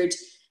Richard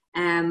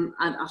and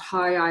at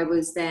how I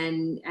was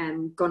then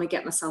going to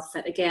get myself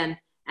fit again.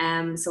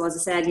 So as I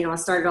said, you know, I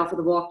started off with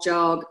a walk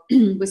jog.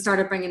 We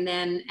started bringing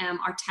then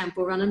our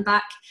tempo running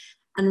back,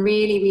 and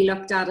really we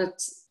looked at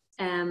it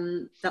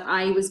that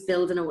I was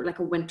building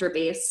a winter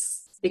base,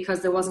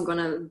 because there wasn't going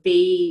to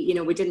be, you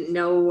know, we didn't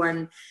know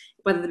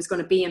whether there was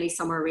going to be any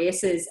summer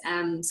races.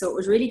 So it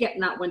was really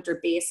getting that winter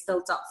base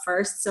built up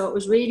first. So it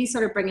was really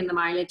sort of bringing the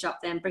mileage up,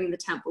 then bringing the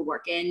tempo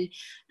work in.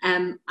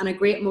 And a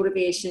great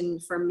motivation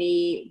for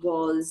me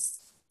was,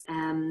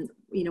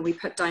 you know, we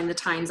put down the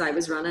times I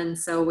was running.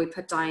 So we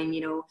put down,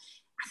 you know,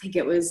 I think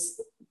it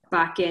was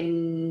back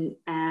in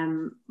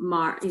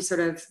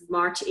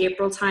March,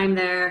 April time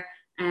there.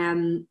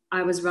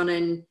 I was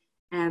running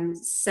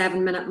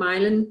 7-minute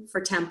miling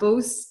for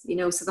tempos, you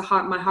know, so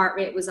my heart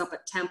rate was up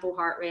at tempo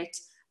heart rate,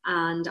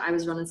 and I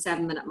was running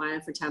 7-minute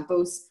miling for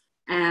tempos.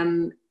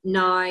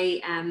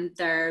 Now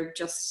they're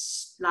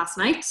just last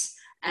night.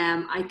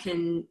 I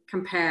can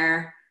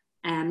compare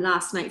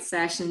last night's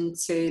session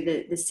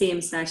to the same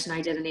session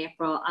I did in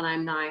April, and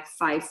I'm now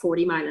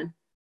 5:40 miling,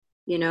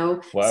 you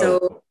know. Wow,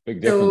 so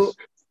big difference.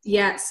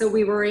 So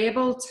we were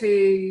able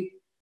to,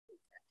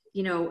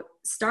 you know,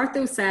 start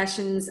those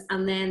sessions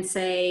and then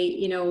say,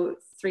 you know,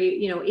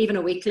 even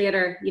a week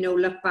later,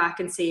 look back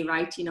and say,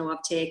 right,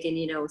 I've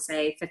taken,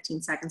 say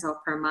 15 seconds off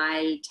per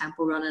mile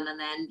tempo running. And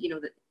then,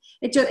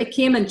 it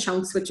came in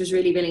chunks, which was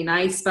really, really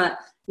nice. But,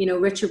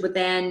 Richard would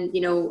then,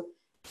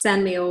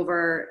 send me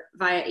over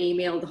via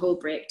email the whole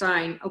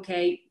breakdown.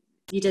 Okay,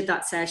 you did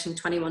that session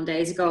 21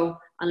 days ago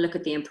and look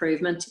at the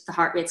improvement. The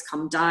heart rate's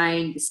come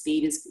down, the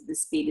speed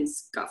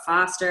has got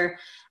faster.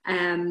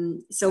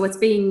 So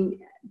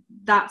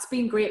that's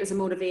been great as a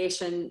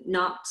motivation,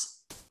 not,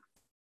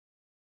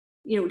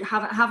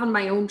 having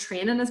my own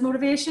training as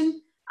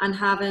motivation, and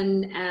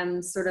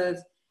having sort of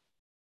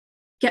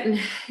getting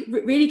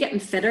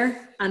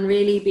fitter, and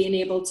really being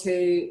able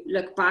to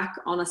look back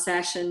on a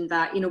session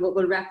that,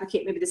 will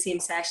replicate maybe the same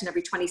session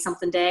every 20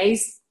 something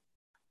days,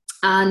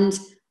 and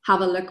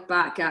have a look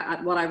back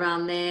at what I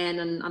ran then,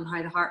 and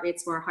how the heart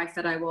rates were, how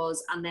fit I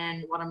was, and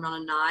then what I'm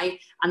running now.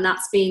 And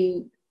that's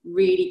been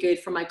really good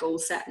for my goal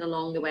setting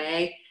along the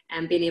way,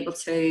 and being able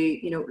to,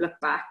 look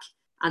back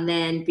and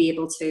then be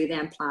able to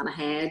then plan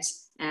ahead.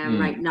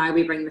 Right now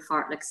we bring the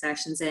fartlek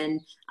sessions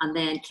in, and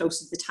then close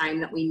to the time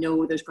that we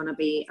know there's going to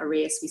be a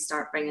race, we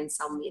start bringing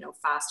some,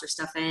 faster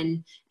stuff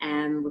in.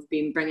 We've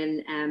been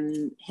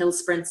bringing hill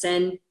sprints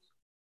in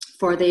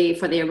for the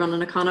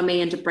running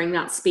economy, and to bring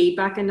that speed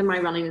back into my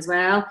running as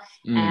well.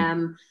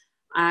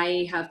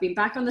 I have been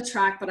back on the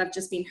track, but I've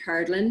just been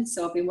hurdling.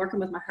 So I've been working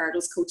with my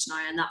hurdles coach now,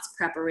 and that's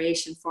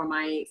preparation for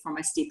my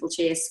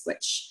steeplechase,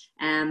 which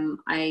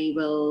I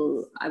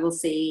will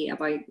see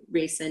about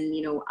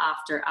racing,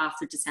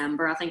 after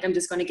December. I think I'm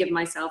just going to give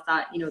myself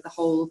that, the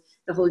whole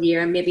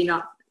year, and maybe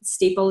not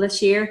steeple this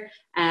year.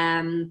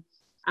 I'm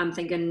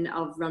thinking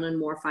of running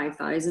more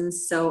 5,000s.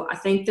 So I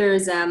think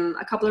there's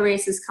a couple of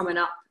races coming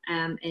up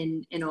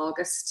in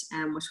August,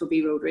 which will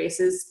be road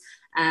races.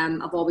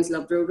 I've always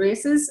loved road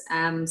races.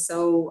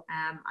 So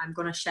I'm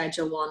going to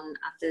schedule one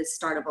at the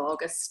start of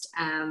August,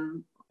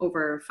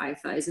 over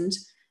 5,000,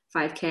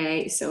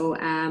 5K.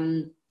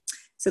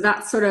 So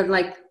that's sort of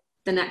like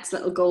the next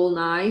little goal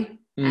now.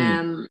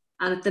 And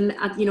at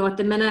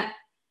the minute,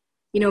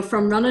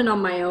 from running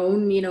on my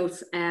own,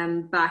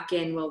 back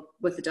in,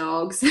 with the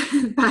dogs,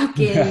 back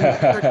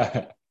in sort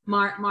of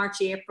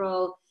March,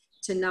 April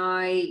to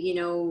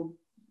now,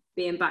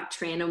 being back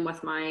training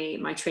with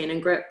my training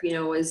group,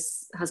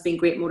 has been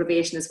great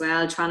motivation as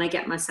well, trying to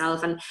get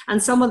myself,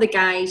 and some of the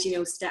guys,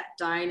 stepped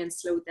down and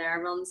slowed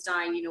their runs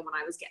down, when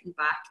I was getting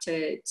back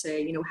to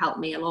help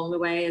me along the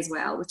way as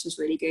well, which was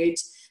really good.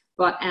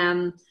 But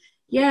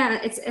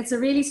it's a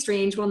really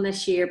strange one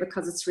this year,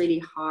 because it's really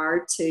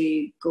hard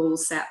to goal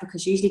set,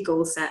 because usually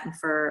goal setting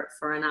for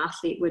an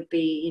athlete would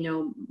be,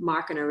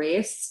 marking a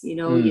race.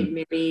 You'd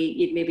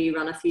maybe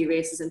run a few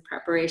races in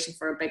preparation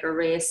for a bigger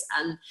race,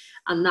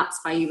 and that's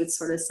how you would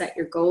sort of set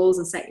your goals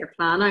and set your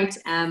plan out.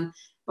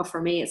 But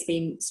for me, it's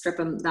been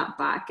stripping that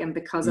back, and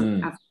because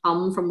I've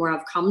come from where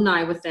I've come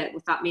now with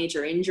that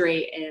major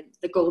injury,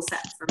 the goal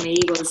setting for me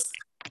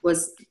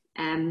was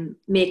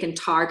making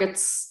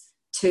targets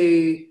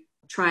to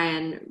try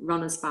and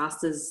run as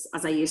fast as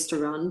I used to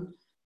run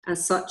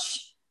as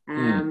such.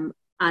 And,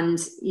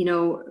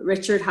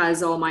 Richard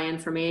has all my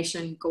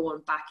information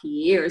going back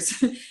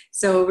years.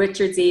 So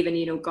Richard's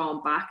even,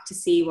 gone back to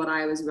see what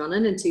I was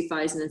running in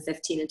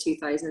 2015 and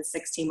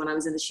 2016 when I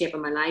was in the shape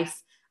of my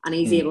life. And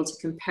he's able to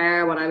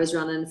compare what I was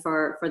running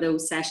for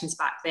those sessions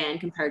back then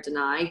compared to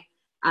now.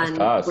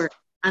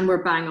 And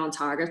we're bang on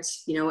target,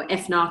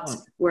 if not,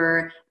 we're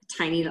a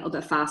tiny little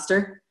bit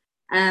faster.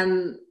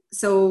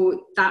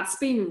 So that's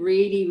been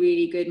really,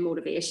 really good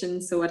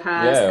motivation. So it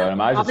has. Yeah, I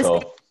imagine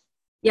so.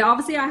 Yeah,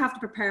 obviously I have to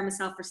prepare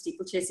myself for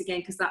steeplechase again,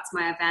 because that's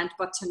my event.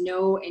 But to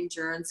know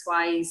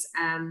endurance-wise,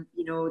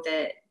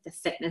 the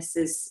fitness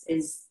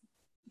is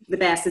the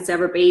best it's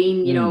ever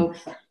been.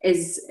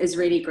 Is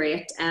really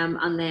great.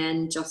 And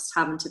then just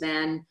having to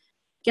then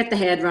get the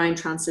head round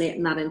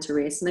translating that into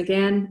racing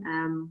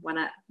again when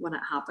it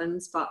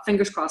happens. But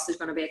fingers crossed, there's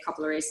going to be a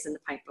couple of races in the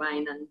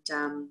pipeline,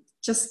 and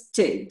just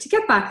to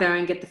get back there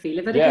and get the feel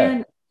of it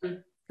again.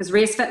 Because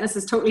race fitness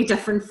is totally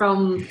different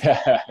from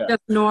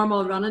just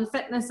normal running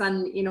fitness,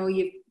 and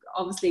you've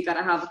obviously got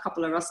to have a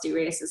couple of rusty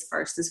races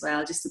first as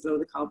well, just to blow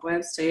the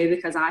cobwebs too,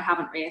 because I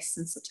haven't raced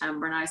since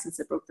September now, since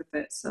I broke the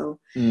foot. So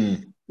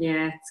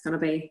yeah, it's gonna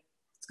be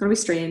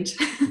strange.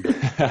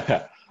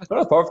 No,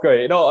 that's perfect.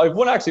 Great. I've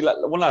one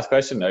last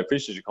question. I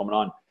appreciate you coming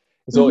on.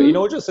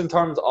 So just in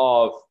terms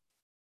of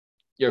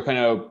you're kind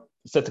of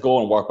set to go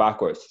and work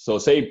backwards. So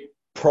say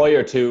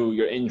prior to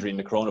your injury in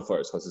the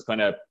coronavirus, because it's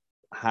kind of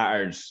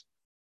hard.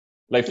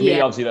 Like for me,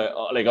 obviously,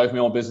 like I have my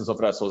own business up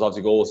for that, so it's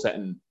obviously goal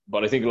setting.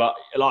 But I think a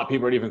lot of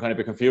people are even kind of a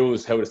bit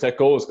confused how to set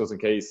goals, because in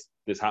case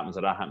this happens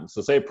or that happens.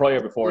 So say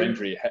before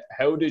injury,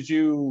 how did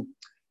you?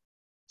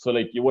 So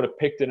like you would have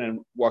picked it and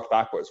worked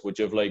backwards. Would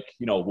you have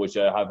would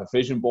you have a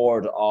vision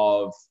board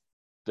of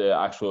the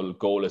actual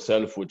goal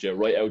itself? Would you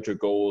write out your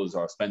goals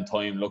or spend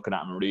time looking at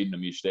them and reading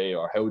them each day,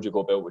 or how would you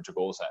go about with your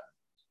goal setting?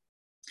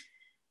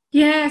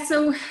 Yeah,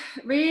 so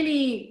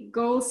really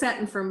goal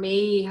setting for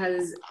me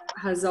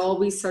has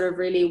always sort of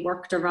really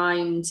worked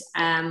around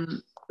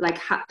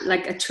like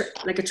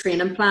a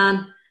training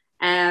plan.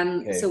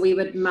 So we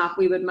would map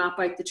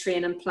out the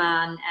training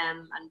plan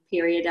and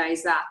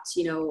periodize that,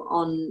 you know,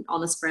 on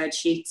a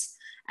spreadsheet,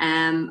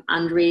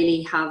 and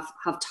really have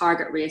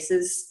target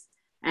races.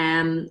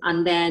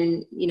 And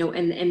then, you know,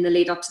 in the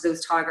lead up to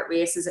those target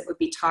races, it would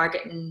be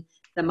targeting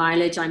the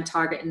mileage I'm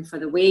targeting for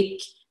the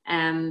week,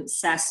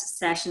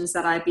 sessions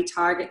that I'd be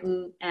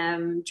targeting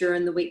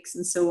during the weeks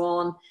and so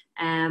on.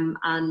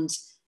 And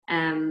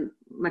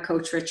my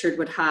coach Richard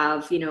would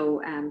have, you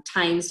know,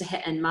 times to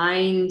hit in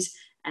mind.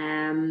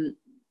 And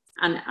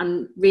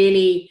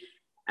really,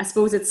 I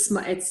suppose it's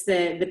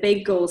the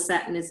big goal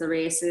setting is the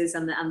races,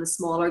 and the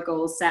smaller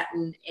goal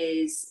setting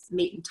is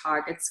meeting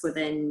targets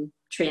within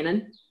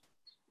training.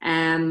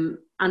 And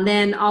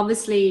then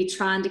obviously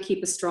trying to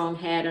keep a strong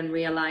head and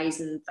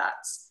realizing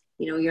that,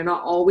 you know, you're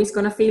not always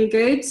going to feel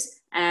good.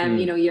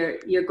 You know,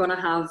 you're going to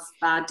have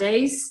bad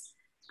days,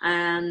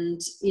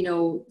 and, you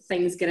know,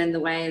 things get in the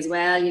way as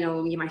well. You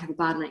know, you might have a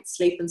bad night's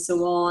sleep and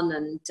so on.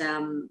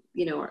 And,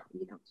 you know,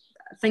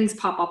 things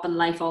pop up in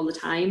life all the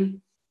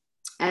time.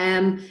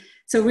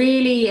 So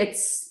really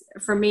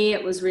for me,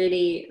 it was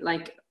really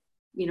like,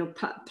 you know,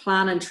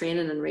 planning,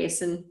 training and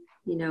racing,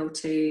 you know,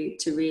 to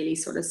really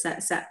sort of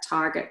set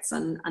targets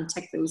and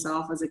tick those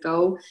off as I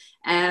go.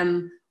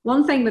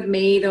 One thing with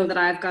me though that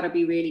I've got to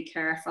be really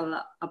careful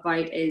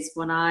about is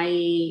when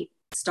I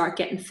start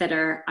getting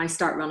fitter, I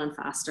start running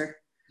faster.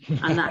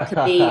 And that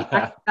could be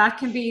that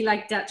can be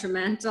like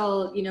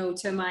detrimental, you know,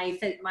 to my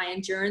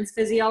endurance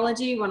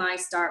physiology when I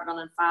start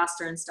running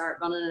faster and start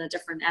running in a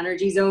different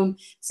energy zone.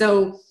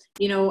 So,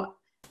 you know,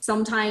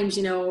 sometimes,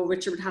 you know,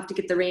 Richard would have to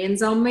get the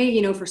reins on me,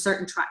 you know, for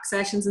certain track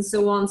sessions and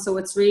so on. So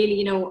it's really,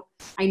 you know,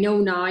 I know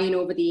now, you know,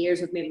 over the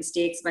years we've made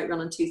mistakes about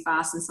running too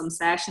fast in some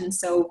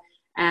sessions. So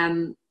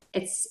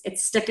it's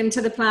sticking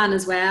to the plan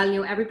as well.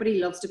 You know, everybody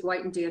loves to go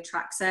out and do a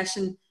track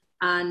session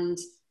and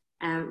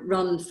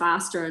run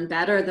faster and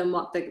better than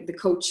what the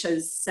coach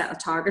has set a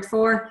target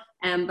for.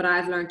 But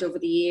I've learned over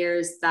the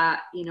years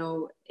that, you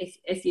know,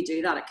 if you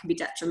do that, it can be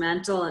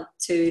detrimental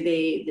to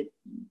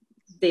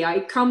the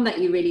outcome that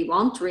you really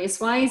want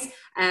race-wise.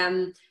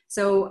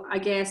 So I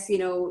guess, you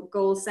know,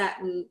 goal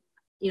setting,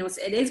 you know,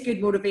 it is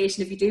good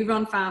motivation if you do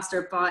run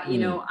faster, but, you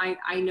know,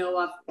 I know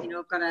I've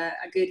got a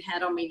good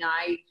head on me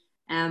now.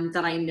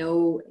 That I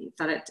know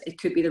that it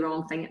could be the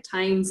wrong thing at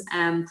times.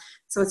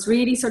 So it's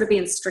really sort of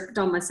being strict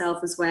on myself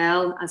as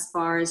well as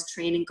far as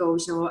training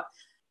goes. You know,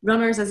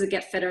 runners, as they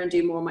get fitter and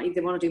do more,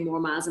 they want to do more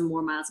miles and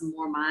more miles and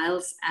more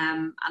miles.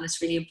 And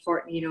it's really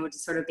important, you know, to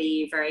sort of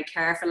be very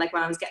careful. Like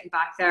when I was getting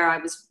back there, I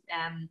was,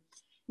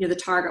 you know, the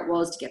target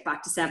was to get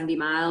back to 70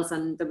 miles.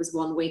 And there was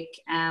one week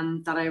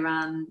that I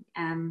ran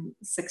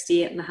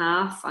 68 and a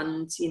half.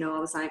 And, you know, I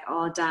was like,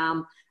 oh,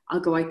 damn, I'll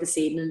go out this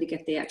evening to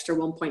get the extra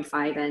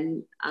 1.5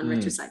 in. And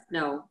Richard's like,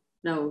 no,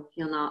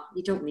 you'll not.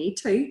 You don't need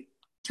to.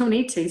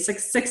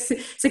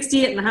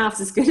 68 and a half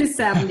is as good as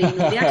 70. You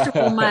know, the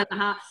extra 1 mile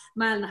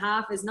and a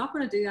half is not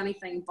going to do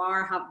anything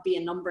bar be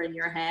a number in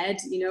your head,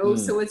 you know.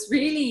 So it's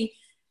really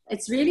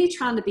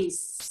trying to be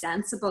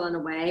sensible in a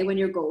way when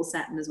you're goal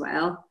setting as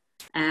well.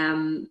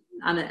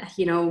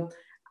 You know,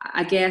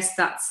 I guess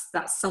that's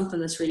something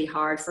that's really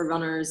hard for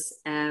runners.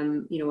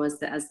 You know, as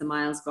the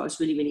miles go, it's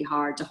really, really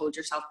hard to hold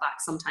yourself back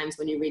sometimes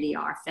when you really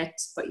are fit,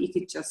 but you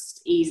could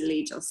just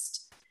easily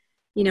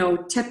you know,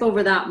 tip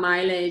over that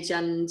mileage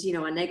and, you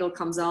know, a niggle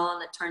comes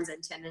on, it turns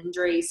into an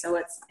injury. So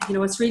it's, you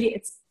know, it's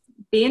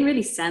being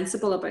really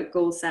sensible about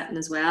goal setting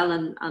as well,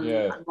 and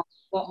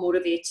what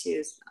motivates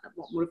you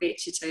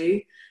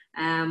too.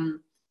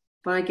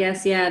 But I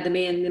guess, the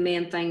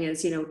main thing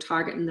is, you know,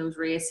 targeting those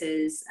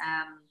races,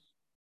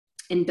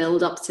 in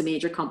build up to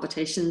major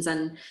competitions.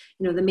 And,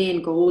 you know, the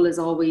main goal is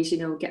always, you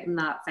know, getting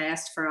that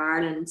vest for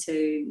Ireland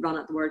to run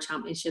at the World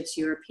Championships,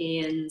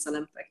 Europeans,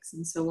 Olympics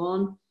and so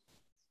on.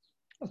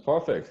 That's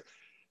perfect.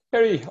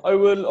 Kerry, I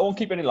won't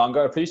keep any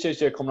longer. I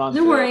appreciate you coming on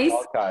to the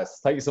podcast.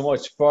 Thank you so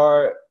much.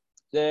 For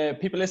the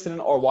people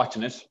listening or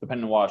watching it,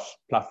 depending on what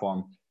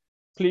platform,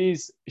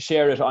 please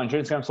share it on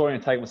your Instagram story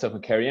and tag myself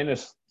and Kerry in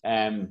it.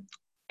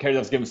 Kerry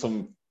has given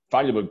some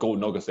valuable gold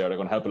nuggets there. They're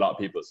going to help a lot of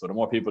people. So the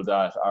more people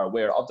that are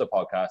aware of the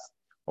podcast,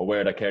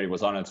 aware that Kerry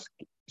was on it,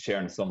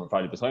 sharing some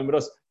valuable time with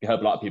us, you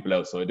help a lot of people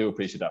out. So I do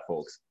appreciate that,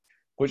 folks.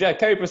 But yeah,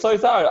 Kerry,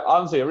 besides that,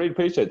 honestly, I really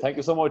appreciate it. Thank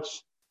you so much.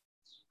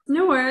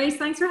 No worries.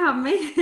 Thanks for having me.